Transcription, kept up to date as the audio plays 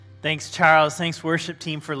Thanks, Charles. Thanks, worship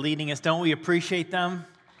team, for leading us. Don't we appreciate them?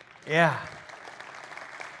 Yeah.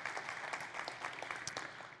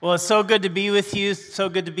 Well, it's so good to be with you. So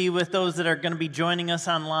good to be with those that are going to be joining us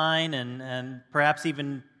online and perhaps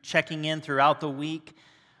even checking in throughout the week.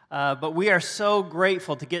 But we are so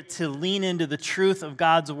grateful to get to lean into the truth of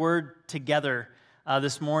God's Word together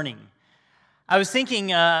this morning. I was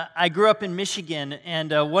thinking, I grew up in Michigan,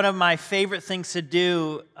 and one of my favorite things to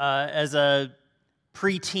do as a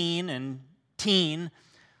preteen and teen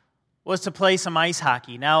was to play some ice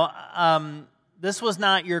hockey. Now, this was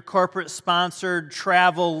not your corporate-sponsored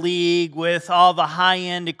travel league with all the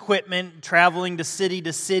high-end equipment, traveling to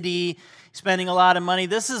city, spending a lot of money.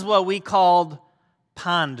 This is what we called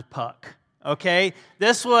pond puck, okay?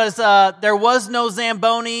 This was, there was no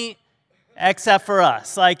Zamboni except for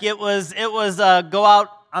us. Like, it was go out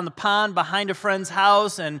on the pond behind a friend's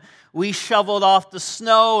house, and we shoveled off the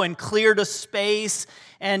snow and cleared a space.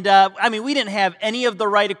 And, we didn't have any of the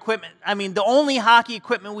right equipment. The only hockey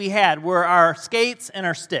equipment we had were our skates and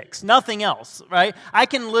our sticks. Nothing else, right? I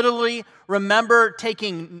can literally remember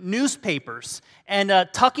taking newspapers and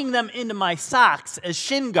tucking them into my socks as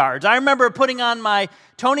shin guards. I remember putting on my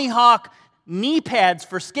Tony Hawk knee pads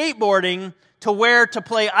for skateboarding to wear to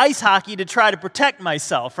play ice hockey to try to protect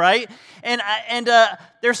myself, right? And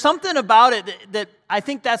there's something about it that I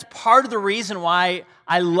think that's part of the reason why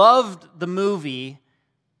I loved the movie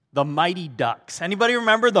The Mighty Ducks. Anybody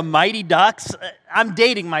remember The Mighty Ducks? I'm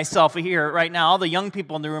dating myself here right now. All the young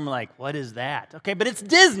people in the room are like, what is that? Okay, but it's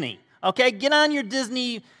Disney, okay? Get on your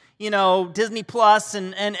Disney, Disney Plus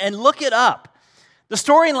and look it up. The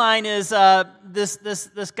storyline is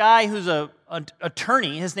this guy who's an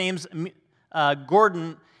attorney. His name's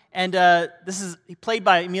Gordon, and he's played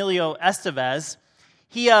by Emilio Estevez.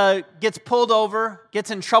 He gets pulled over,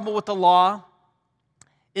 gets in trouble with the law,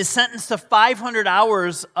 is sentenced to 500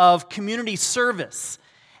 hours of community service.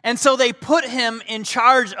 And so they put him in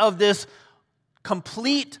charge of this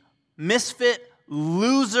complete misfit,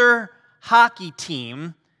 loser hockey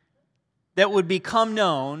team that would become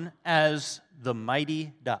known as the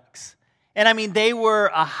Mighty Ducks. And they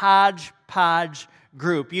were a hodgepodge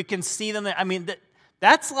group. You can see them.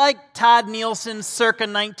 That's like Todd Nielsen circa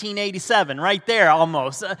 1987, right there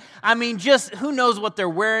almost. Just who knows what they're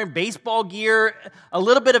wearing, baseball gear, a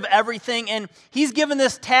little bit of everything. And he's given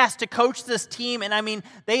this task to coach this team. And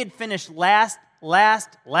they had finished last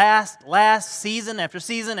season after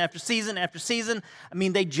season after season after season.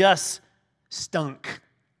 They just stunk.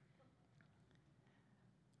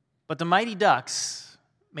 But the Mighty Ducks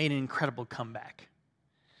made an incredible comeback.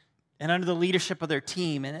 And under the leadership of their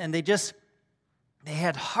team, and they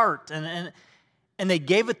had heart, and they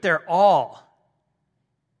gave it their all.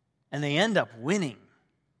 And they end up winning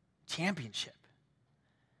championship.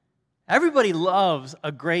 Everybody loves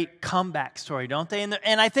a great comeback story, don't they?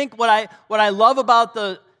 And I think what I love about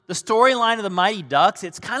the storyline of the Mighty Ducks,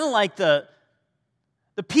 it's kind of like the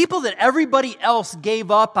people that everybody else gave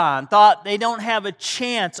up on, thought they don't have a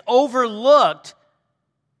chance, overlooked.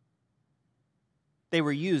 They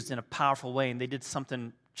were used in a powerful way, and they did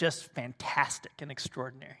something just fantastic and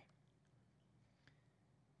extraordinary.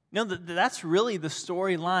 That's really the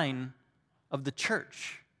storyline of the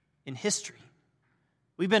church in history.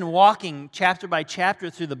 We've been walking chapter by chapter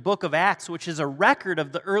through the book of Acts, which is a record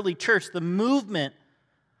of the early church, the movement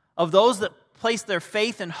of those that placed their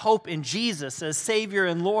faith and hope in Jesus as Savior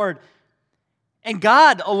and Lord. And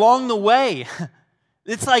God, along the way,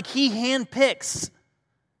 it's like He handpicks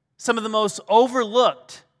some of the most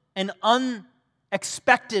overlooked and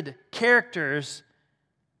unexpected characters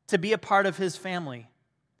to be a part of His family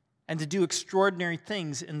and to do extraordinary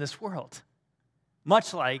things in this world,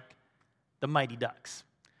 much like the Mighty Ducks.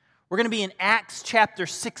 We're going to be in Acts chapter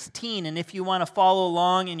 16, and if you want to follow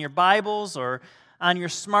along in your Bibles or on your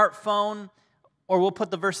smartphone, or we'll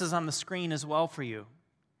put the verses on the screen as well for you.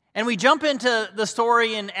 And we jump into the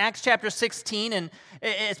story in Acts chapter 16, and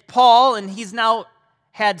it's Paul, and he's now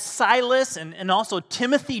had Silas and also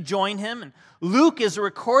Timothy join him, and Luke is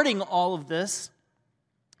recording all of this,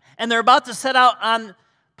 and they're about to set out on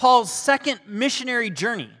Paul's second missionary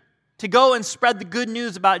journey to go and spread the good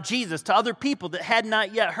news about Jesus to other people that had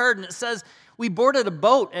not yet heard. And it says, we boarded a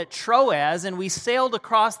boat at Troas, and we sailed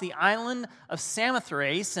across the island of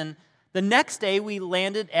Samothrace, and the next day we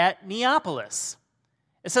landed at Neapolis.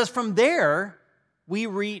 It says, from there we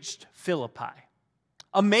reached Philippi,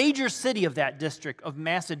 a major city of that district of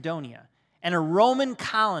Macedonia, and a Roman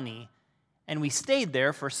colony, and we stayed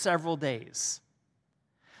there for several days.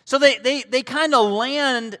 So they kind of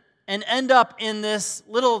land and end up in this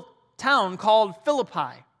little town called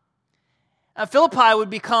Philippi. Philippi would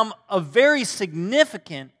become a very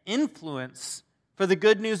significant influence for the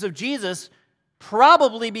good news of Jesus,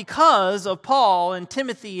 probably because of Paul and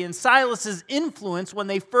Timothy and Silas's influence when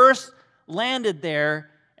they first landed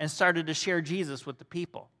there and started to share Jesus with the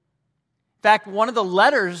people. In fact, one of the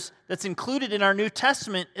letters that's included in our New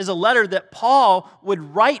Testament is a letter that Paul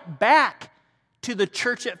would write back to the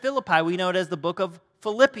church at Philippi. We know it as the book of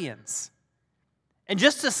Philippians. And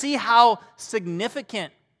just to see how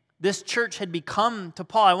significant this church had become to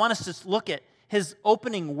Paul, I want us to look at his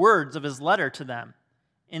opening words of his letter to them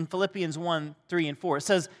in Philippians 1, 3, and 4. It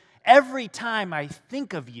says, "Every time I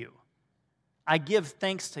think of you, I give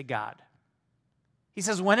thanks to God." He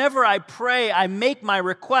says, "Whenever I pray, I make my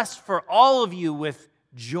request for all of you with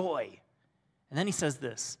joy." And then he says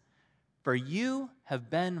this, "For you have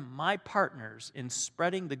been my partners in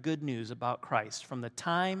spreading the good news about Christ from the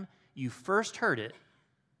time you first heard it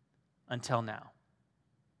until now."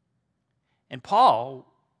 And Paul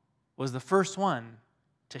was the first one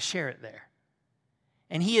to share it there.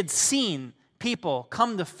 And he had seen people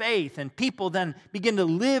come to faith, and people then begin to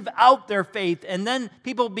live out their faith, and then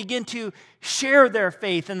people begin to share their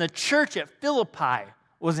faith, and the church at Philippi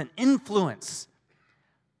was an influence.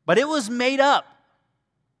 But it was made up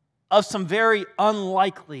of some very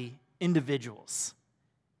unlikely individuals.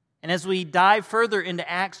 And as we dive further into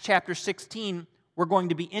Acts chapter 16, we're going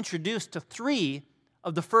to be introduced to 3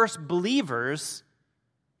 of the first believers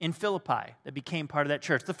in Philippi that became part of that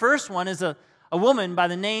church. The first one is a woman by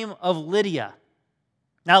the name of Lydia.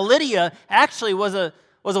 Now, Lydia actually was a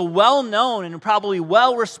well-known and probably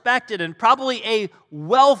well-respected and probably a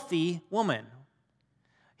wealthy woman.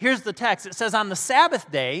 Here's the text. It says, "On the Sabbath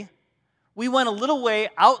day, we went a little way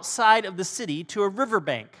outside of the city to a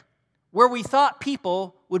riverbank where we thought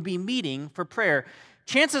people would be meeting for prayer."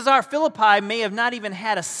 Chances are Philippi may have not even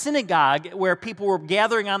had a synagogue where people were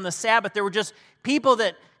gathering on the Sabbath. There were just people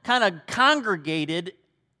that kind of congregated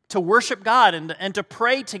to worship God and to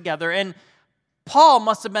pray together. And Paul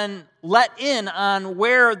must have been let in on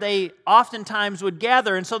where they oftentimes would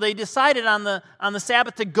gather. And so they decided on the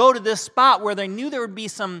Sabbath to go to this spot where they knew there would be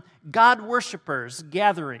some God worshipers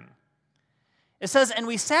gathering. It says, "And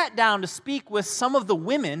we sat down to speak with some of the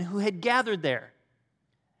women who had gathered there."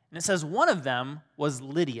 And it says one of them was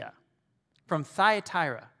Lydia from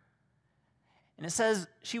Thyatira. And it says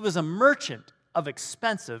she was a merchant of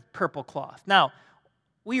expensive purple cloth. Now,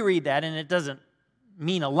 we read that and it doesn't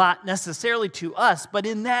mean a lot necessarily to us, but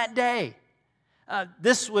in that day,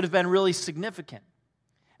 this would have been really significant.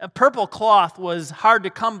 A purple cloth was hard to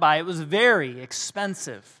come by. It was very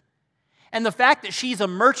expensive. And the fact that she's a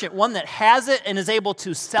merchant, one that has it and is able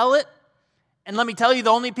to sell it, and let me tell you, the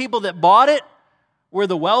only people that bought it were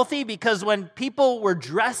the wealthy, because when people were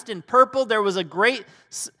dressed in purple, there was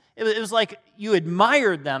it was like you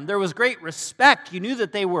admired them. There was great respect. You knew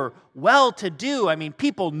that they were well-to-do. I mean,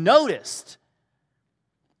 people noticed.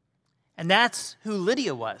 And that's who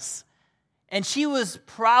Lydia was. And she was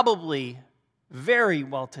probably very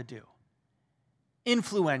well-to-do,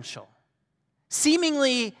 influential,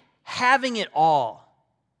 seemingly having it all.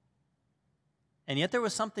 And yet there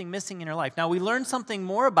was something missing in her life. Now, we learn something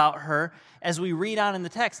more about her as we read on in the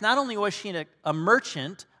text. Not only was she a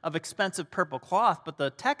merchant of expensive purple cloth, but the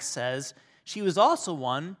text says she was also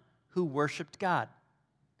one who worshiped God.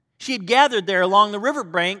 She had gathered there along the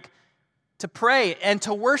riverbank to pray and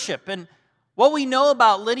to worship. And what we know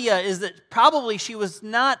about Lydia is that probably she was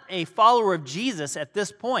not a follower of Jesus at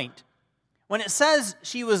this point. When it says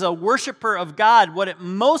she was a worshiper of God, what it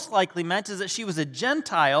most likely meant is that she was a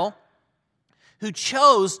Gentile who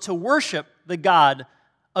chose to worship the God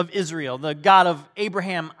of Israel, the God of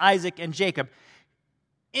Abraham, Isaac, and Jacob.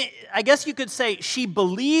 I guess you could say she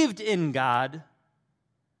believed in God,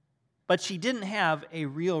 but she didn't have a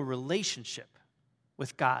real relationship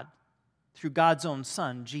with God through God's own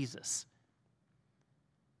Son, Jesus.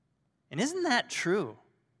 And isn't that true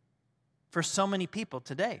for so many people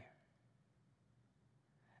today?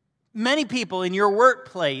 Many people in your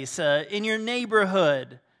workplace, in your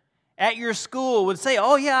neighborhood, at your school would say,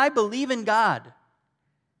 "Oh yeah, I believe in God."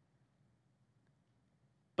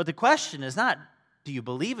 But the question is not, do you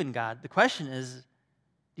believe in God? The question is,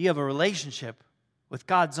 do you have a relationship with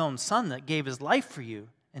God's own Son that gave his life for you,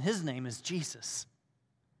 and his name is Jesus?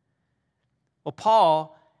 Well,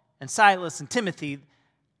 Paul and Silas and Timothy,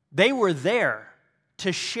 they were there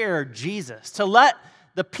to share Jesus, to let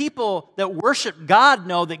the people that worship God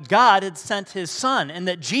know that God had sent his Son and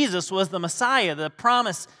that Jesus was the Messiah, the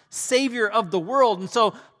promised Savior of the world. And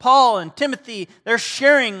so Paul and Timothy, they're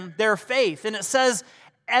sharing their faith. And it says,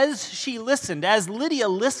 as she listened, as Lydia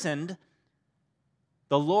listened,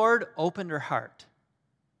 the Lord opened her heart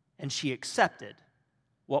and she accepted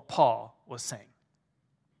what Paul was saying.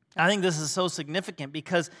 I think this is so significant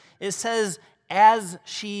because it says, as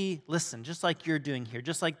she listened, just like you're doing here,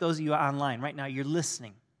 just like those of you online right now, you're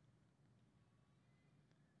listening.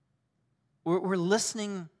 We're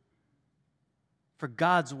listening for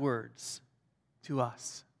God's words to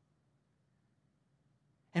us.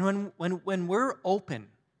 And when we're open,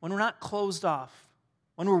 when we're not closed off,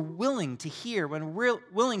 when we're willing to hear, when we're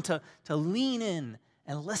willing to lean in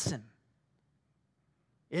and listen,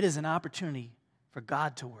 it is an opportunity for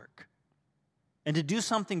God to work and to do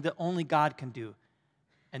something that only God can do,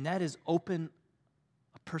 and that is open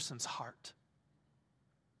a person's heart.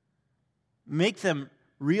 Make them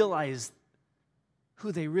realize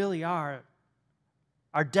who they really are,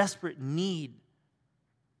 our desperate need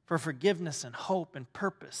for forgiveness and hope and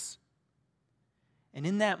purpose. And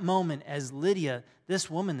in that moment, as Lydia, this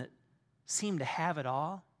woman that seemed to have it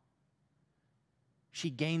all, she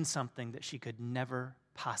gained something that she could never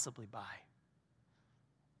possibly buy.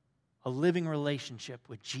 A living relationship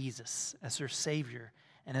with Jesus as her Savior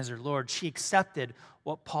and as her Lord. She accepted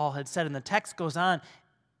what Paul had said. And the text goes on,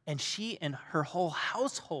 and she and her whole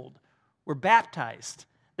household were baptized.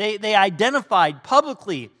 They identified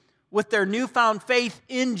publicly with their newfound faith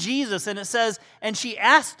in Jesus. And it says, and she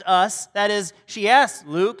asked us, that is, she asked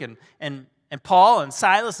Luke and Paul and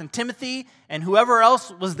Silas and Timothy and whoever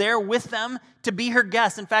else was there with them to be her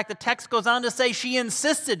guest. In fact, the text goes on to say she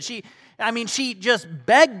insisted. She just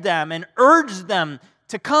begged them and urged them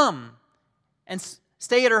to come and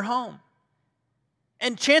stay at her home.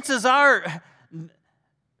 And chances are,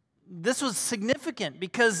 this was significant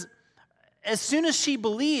because as soon as she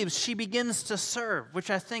believes, she begins to serve, which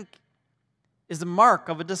I think is the mark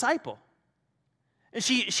of a disciple. And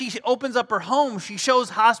she opens up her home. She shows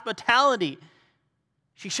hospitality.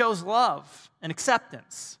 She shows love and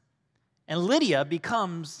acceptance. And Lydia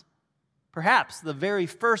becomes perhaps the very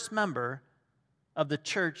first member of the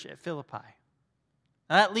church at Philippi.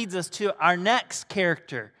 Now that leads us to our next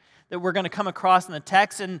character that we're going to come across in the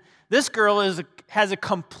text. And this girl has a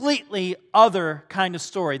completely other kind of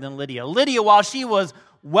story than Lydia. Lydia, while she was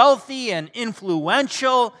wealthy and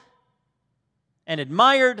influential and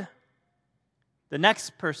admired, the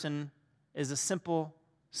next person is a simple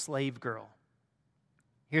slave girl.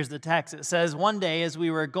 Here's the text. It says, one day as we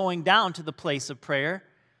were going down to the place of prayer,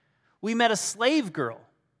 we met a slave girl.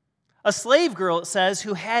 A slave girl, it says,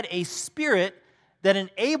 who had a spirit that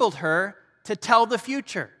enabled her to tell the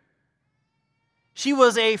future. She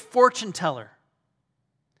was a fortune teller.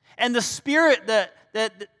 And the spirit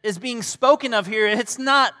that is being spoken of here, it's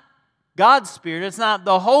not God's spirit, it's not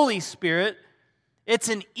the Holy Spirit. It's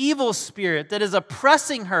an evil spirit that is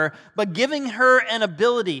oppressing her, but giving her an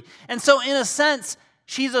ability. And so in a sense,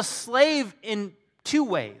 she's a slave in two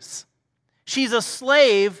ways. She's a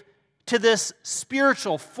slave to this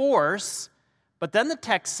spiritual force, but then the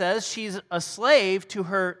text says she's a slave to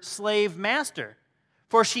her slave master,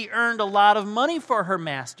 for she earned a lot of money for her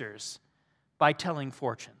masters by telling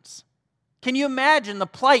fortunes. Can you imagine the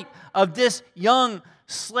plight of this young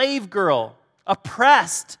slave girl,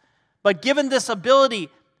 oppressed, but given this ability,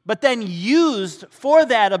 but then used for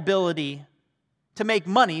that ability to make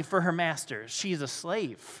money for her masters? She's a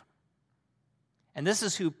slave. And this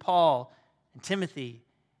is who Paul and Timothy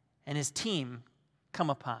and his team come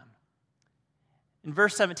upon. In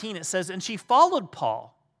verse 17 it says, and she followed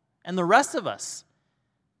Paul and the rest of us,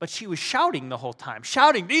 but she was shouting the whole time,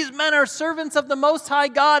 shouting, these men are servants of the Most High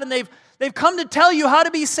God, and they've come to tell you how to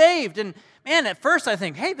be saved. And man, at first I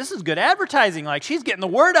think, hey, this is good advertising, like she's getting the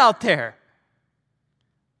word out there.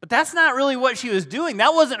 But that's not really what she was doing.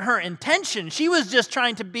 That wasn't her intention. She was just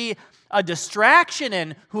trying to be a distraction,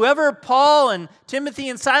 and whoever Paul and Timothy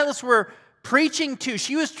and Silas were preaching to,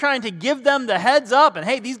 she was trying to give them the heads up, and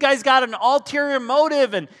hey, these guys got an ulterior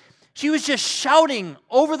motive, and she was just shouting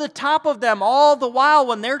over the top of them all the while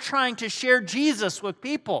when they're trying to share Jesus with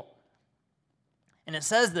people. And it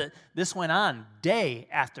says that this went on day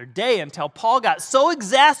after day until Paul got so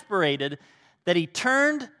exasperated that he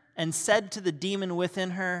turned and said to the demon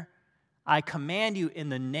within her, I command you in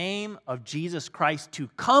the name of Jesus Christ to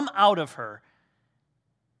come out of her.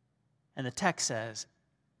 And the text says,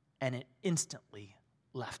 and it instantly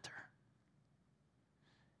left her.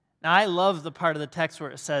 Now, I love the part of the text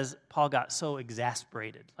where it says Paul got so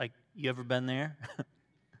exasperated. Like, you ever been there?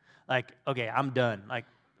 Like, okay, I'm done. Like,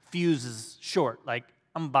 fuse is short. Like,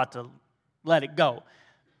 I'm about to let it go.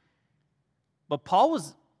 But Paul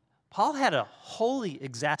had a holy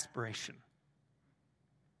exasperation.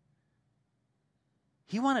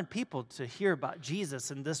 He wanted people to hear about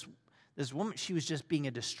Jesus, and this woman, she was just being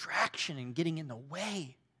a distraction and getting in the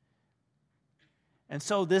way. And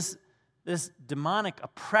so this demonic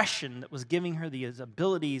oppression that was giving her these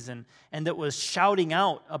abilities and that was shouting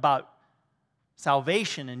out about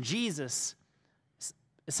salvation and Jesus,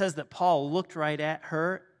 it says that Paul looked right at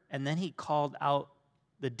her and then he called out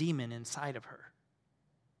the demon inside of her.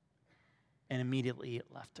 And immediately it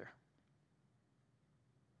left her.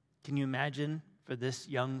 Can you imagine for this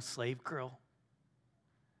young slave girl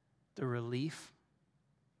the relief,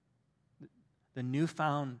 the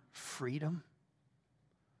newfound freedom?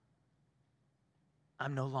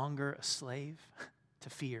 I'm no longer a slave to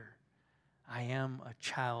fear. I am a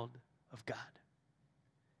child of God.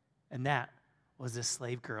 And that was this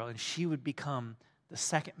slave girl. And she would become the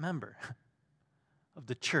second member of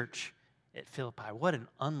the church at Philippi. What an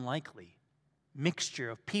unlikely mixture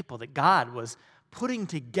of people that God was putting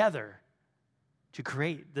together to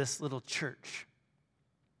create this little church.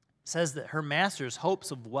 It says that her master's hopes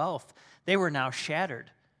of wealth, they were now shattered.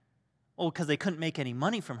 Oh, because they couldn't make any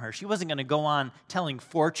money from her. She wasn't going to go on telling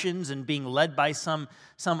fortunes and being led by some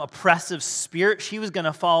oppressive spirit. She was going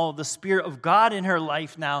to follow the Spirit of God in her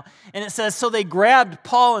life now. And it says, so they grabbed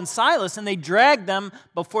Paul and Silas and they dragged them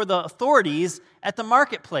before the authorities at the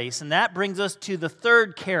marketplace. And that brings us to the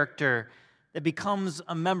third character that becomes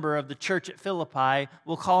a member of the church at Philippi.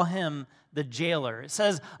 We'll call him the jailer. It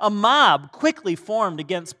says, a mob quickly formed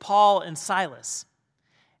against Paul and Silas.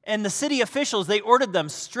 And the city officials, they ordered them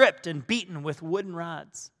stripped and beaten with wooden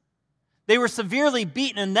rods. They were severely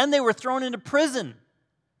beaten, and then they were thrown into prison.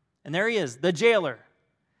 And there he is, the jailer.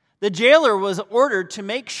 The jailer was ordered to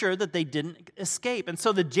make sure that they didn't escape. And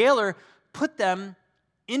so the jailer put them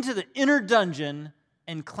into the inner dungeon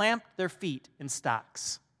and clamped their feet in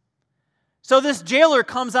stocks. So this jailer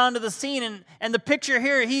comes onto the scene, and the picture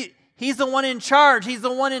here, he's the one in charge. He's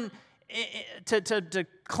the one to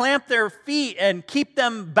clamp their feet and keep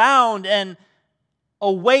them bound and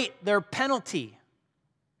await their penalty.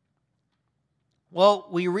 Well,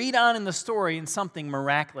 we read on in the story and something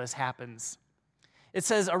miraculous happens. It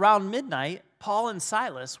says around midnight, Paul and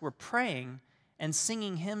Silas were praying and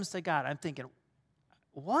singing hymns to God. I'm thinking,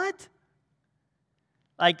 what?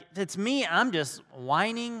 Like, if it's me, I'm just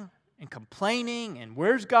whining and complaining and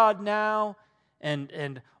where's God now?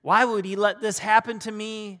 And why would he let this happen to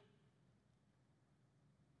me?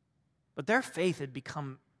 But their faith had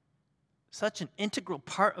become such an integral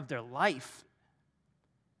part of their life.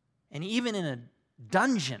 And even in a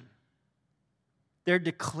dungeon, they're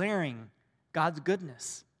declaring God's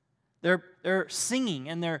goodness. They're singing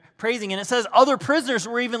and they're praising. And it says other prisoners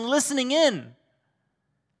were even listening in.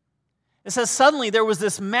 It says suddenly there was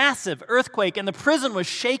this massive earthquake and the prison was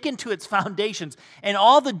shaken to its foundations. And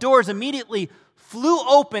all the doors immediately flew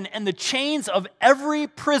open and the chains of every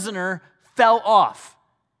prisoner fell off.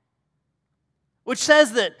 Which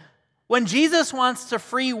says that when Jesus wants to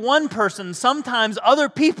free one person, sometimes other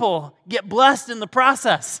people get blessed in the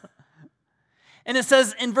process. And it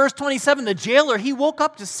says in verse 27, the jailer, he woke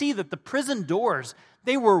up to see that the prison doors,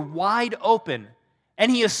 they were wide open.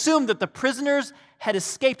 And he assumed that the prisoners had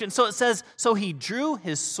escaped. And so it says, so he drew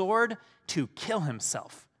his sword to kill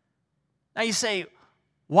himself. Now you say,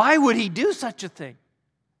 why would he do such a thing?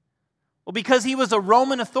 Well, because he was a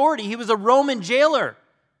Roman authority. He was a Roman jailer.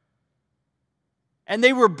 And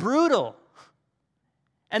they were brutal.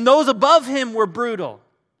 And those above him were brutal.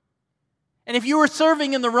 And if you were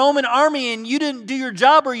serving in the Roman army and you didn't do your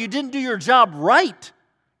job or you didn't do your job right,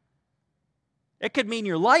 it could mean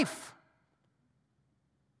your life.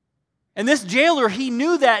 And this jailer, he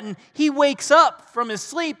knew that, and he wakes up from his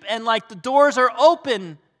sleep and like the doors are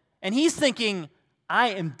open and he's thinking, I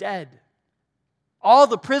am dead. All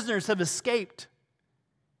the prisoners have escaped.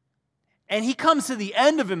 And he comes to the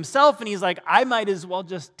end of himself and he's like, I might as well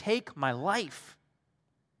just take my life.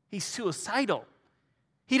 He's suicidal.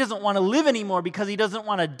 He doesn't want to live anymore because he doesn't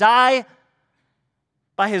want to die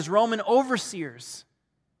by his Roman overseers.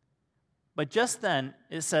 But just then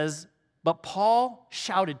it says, but Paul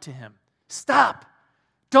shouted to him, stop,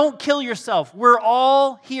 don't kill yourself. We're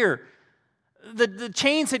all here. The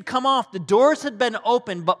chains had come off, the doors had been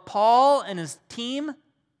opened, but Paul and his team,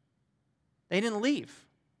 they didn't leave.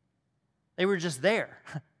 They were just there.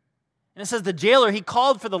 And it says the jailer, he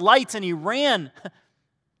called for the lights and he ran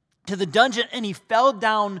to the dungeon and he fell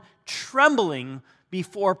down trembling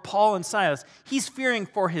before Paul and Silas. He's fearing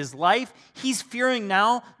for his life. He's fearing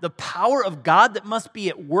now the power of God that must be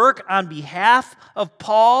at work on behalf of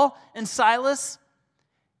Paul and Silas.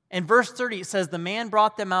 In verse 30, it says, the man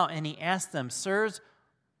brought them out and he asked them, sirs,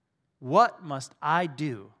 what must I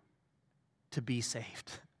do to be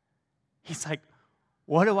saved? He's like,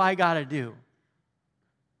 what do I got to do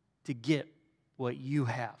to get what you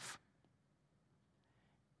have?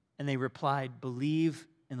 And they replied, believe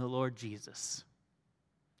in the Lord Jesus.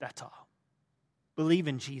 That's all. Believe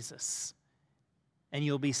in Jesus, and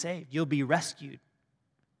you'll be saved. You'll be rescued,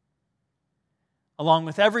 along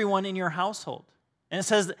with everyone in your household. And it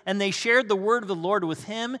says, and they shared the word of the Lord with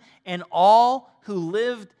him and all who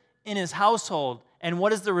lived in his household. And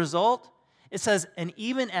what is the result? It says, and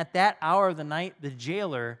even at that hour of the night, the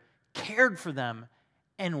jailer cared for them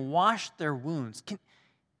and washed their wounds.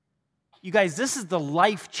 You guys, this is the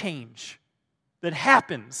life change that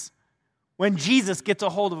happens when Jesus gets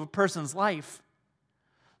a hold of a person's life.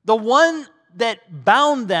 The one that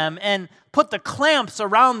bound them and put the clamps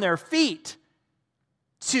around their feet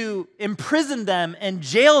to imprison them and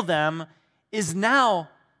jail them is now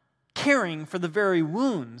caring for the very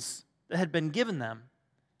wounds that had been given them.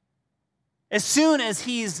 As soon as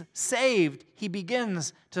he's saved, he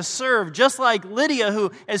begins to serve, just like Lydia,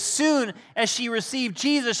 who as soon as she received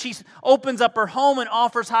Jesus, she opens up her home and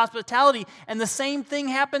offers hospitality, and the same thing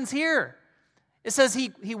happens here. It says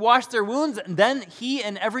he washed their wounds, and then he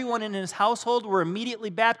and everyone in his household were immediately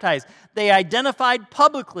baptized. They identified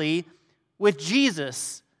publicly with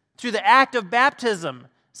Jesus through the act of baptism,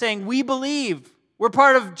 saying, we believe, we're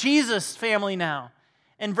part of Jesus' family now.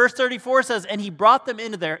 And verse 34 says, and he brought them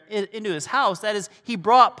into his house. That is, he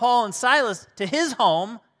brought Paul and Silas to his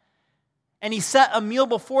home, and he set a meal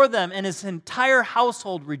before them, and his entire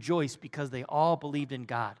household rejoiced because they all believed in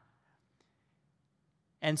God.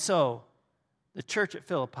 And so, the church at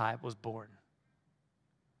Philippi was born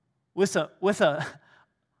with a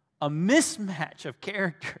mismatch of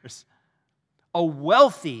characters, a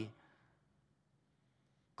wealthy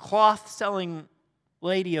cloth-selling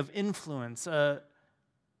lady of influence, a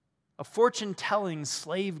fortune-telling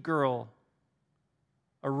slave girl,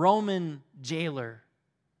 a Roman jailer,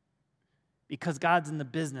 because God's in the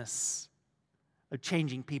business of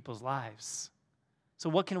changing people's lives. So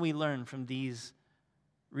what can we learn from these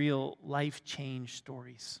real life change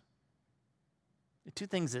stories? The two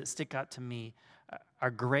things that stick out to me are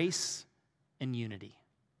grace and unity.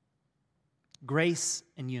 Grace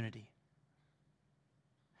and unity.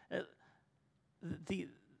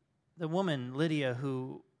 The woman, Lydia,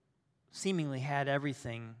 who seemingly had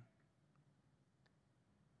everything,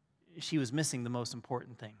 she was missing the most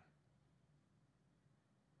important thing.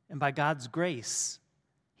 And by God's grace,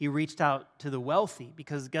 he reached out to the wealthy,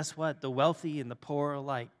 because guess what? The wealthy and the poor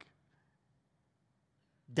alike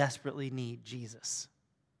desperately need Jesus.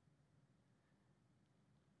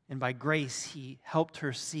 And by grace, he helped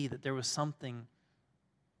her see that there was something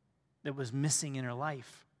that was missing in her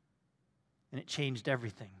life, and it changed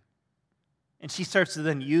everything. And she starts to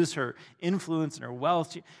then use her influence and her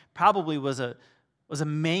wealth. She probably was a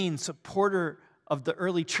main supporter of the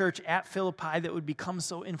early church at Philippi that would become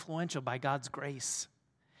so influential by God's grace.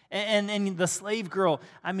 And the slave girl,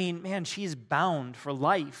 I mean, man, she's bound for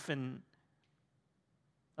life, and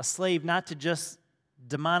a slave not to just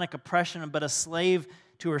demonic oppression, but a slave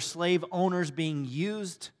to her slave owners being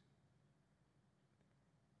used.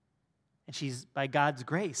 And she's, by God's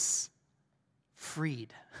grace,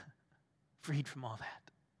 freed from all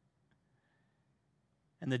that.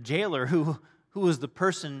 And the jailer, who was the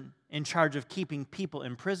person in charge of keeping people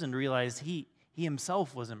imprisoned, realized he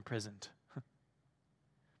himself was imprisoned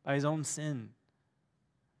by his own sin.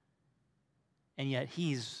 And yet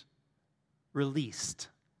he's released,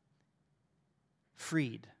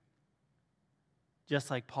 freed, just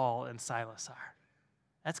like Paul and Silas are.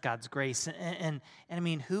 That's God's grace. And I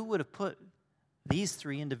mean, who would have put these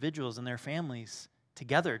three individuals and their families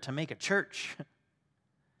together to make a church?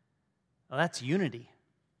 Well, that's unity.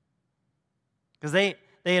 Because they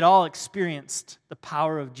had all experienced the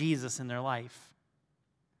power of Jesus in their life.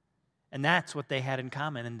 And that's what they had in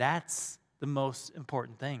common. And that's the most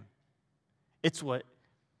important thing. It's what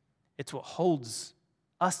holds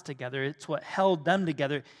us together. It's what held them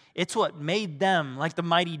together. It's what made them, like the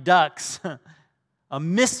mighty ducks, a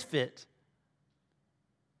misfit,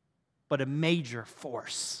 but a major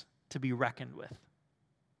force to be reckoned with.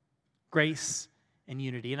 Grace and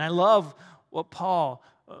unity. And I love what Paul,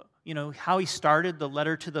 how he started the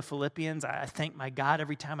letter to the Philippians. I thank my God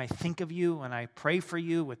every time I think of you, and I pray for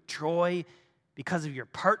you with joy because of your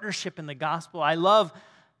partnership in the gospel. I love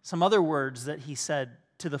some other words that he said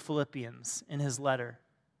to the Philippians in his letter.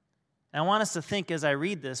 And I want us to think as I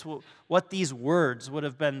read this, what these words would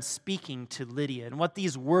have been speaking to Lydia, and what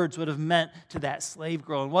these words would have meant to that slave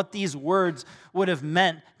girl, and what these words would have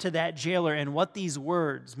meant to that jailer, and what these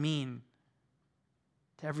words mean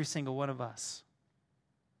to every single one of us.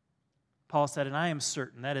 Paul said, and I am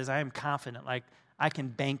certain, that is, I am confident, like I can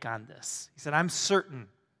bank on this. He said, I'm certain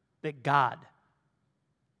that God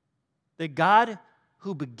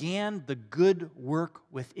who began the good work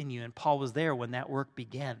within you. And Paul was there when that work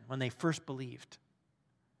began, when they first believed.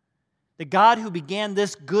 The God who began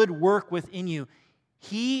this good work within you,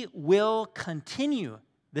 he will continue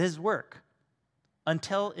this work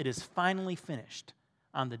until it is finally finished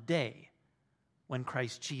on the day when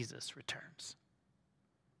Christ Jesus returns.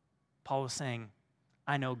 Paul was saying,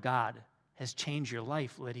 I know God has changed your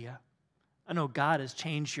life, Lydia. I know God has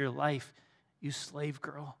changed your life, you slave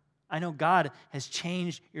girl. I know God has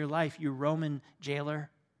changed your life, you Roman jailer.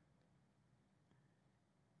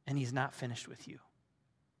 And he's not finished with you.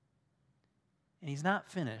 And he's not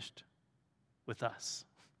finished with us.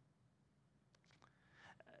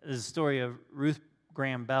 There's a story of Ruth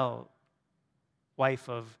Graham Bell, wife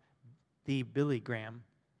of the Billy Graham.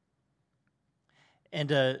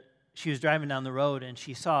 And she was driving down the road and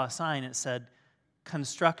she saw a sign that said,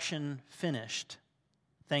 "Construction finished.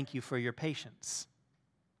 Thank you for your patience."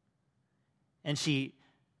 And she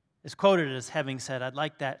is quoted as having said, "I'd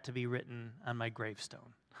like that to be written on my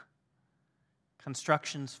gravestone."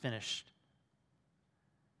 Construction's finished.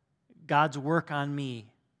 God's work on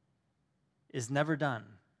me is never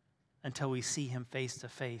done until we see him face to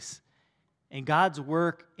face. And God's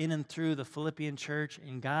work in and through the Philippian church,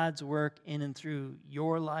 and God's work in and through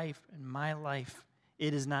your life and my life,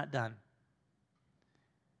 it is not done.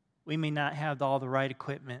 We may not have all the right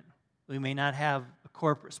equipment. We may not have a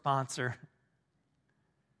corporate sponsor.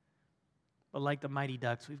 But like the Mighty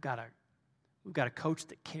Ducks, we've got a coach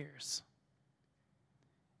that cares.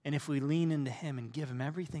 And if we lean into him and give him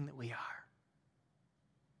everything that we are,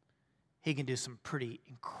 he can do some pretty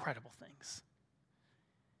incredible things.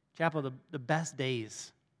 Chapel, the best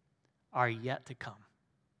days are yet to come.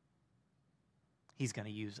 He's going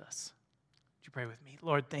to use us. Would you pray with me?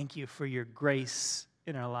 Lord, thank you for your grace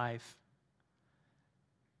in our life.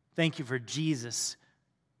 Thank you for Jesus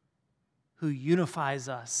who unifies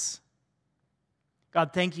us.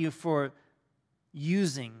 God, thank you for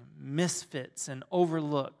using misfits and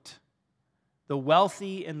overlooked, the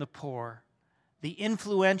wealthy and the poor, the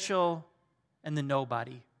influential and the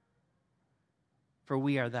nobody, for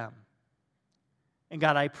we are them. And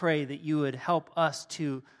God, I pray that you would help us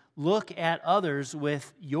to look at others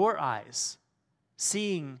with your eyes,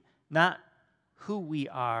 seeing not who we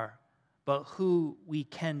are, but who we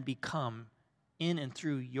can become in and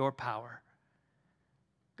through your power.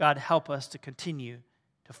 God, help us to continue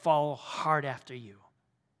to follow hard after you.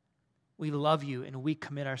 We love you and we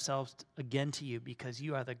commit ourselves again to you because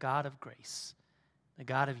you are the God of grace, the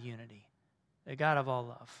God of unity, the God of all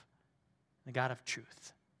love, the God of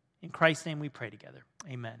truth. In Christ's name we pray together.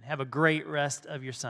 Amen. Have a great rest of your Sunday.